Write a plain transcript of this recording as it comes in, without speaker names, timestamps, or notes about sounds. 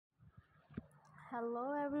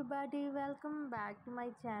Hello everybody, welcome back to my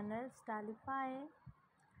channel Stylify.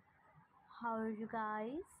 How are you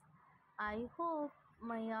guys? I hope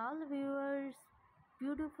my all viewers,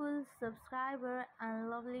 beautiful subscriber and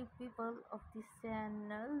lovely people of this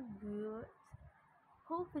channel viewers.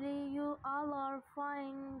 Hopefully you all are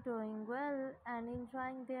fine, doing well and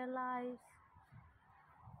enjoying their lives.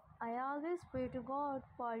 I always pray to God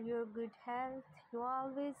for your good health. You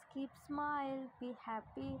always keep smile, be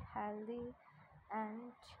happy, healthy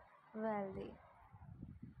and wealthy.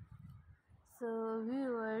 So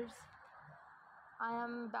viewers, I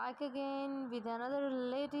am back again with another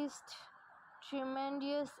latest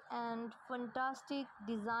tremendous and fantastic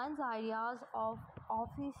designs ideas of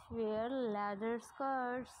office wear leather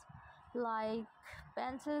skirts like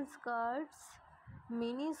pencil skirts,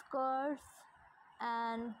 mini skirts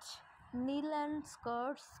and knee-length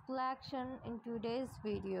skirts collection in today's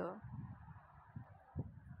video.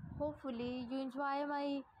 Hopefully you enjoy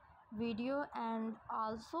my video and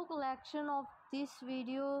also collection of this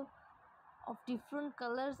video of different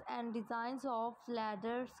colors and designs of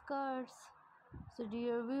leather skirts. So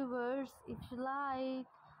dear viewers, if you like,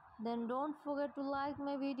 then don't forget to like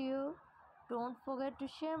my video, don't forget to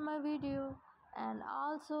share my video and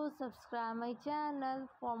also subscribe my channel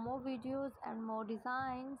for more videos and more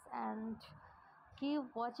designs, and keep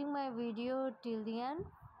watching my video till the end.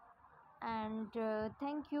 And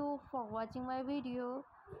thank you for watching my video,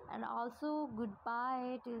 and also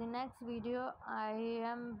goodbye till the next video. I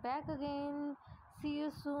am back again. See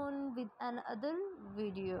you soon with another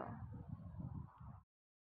video.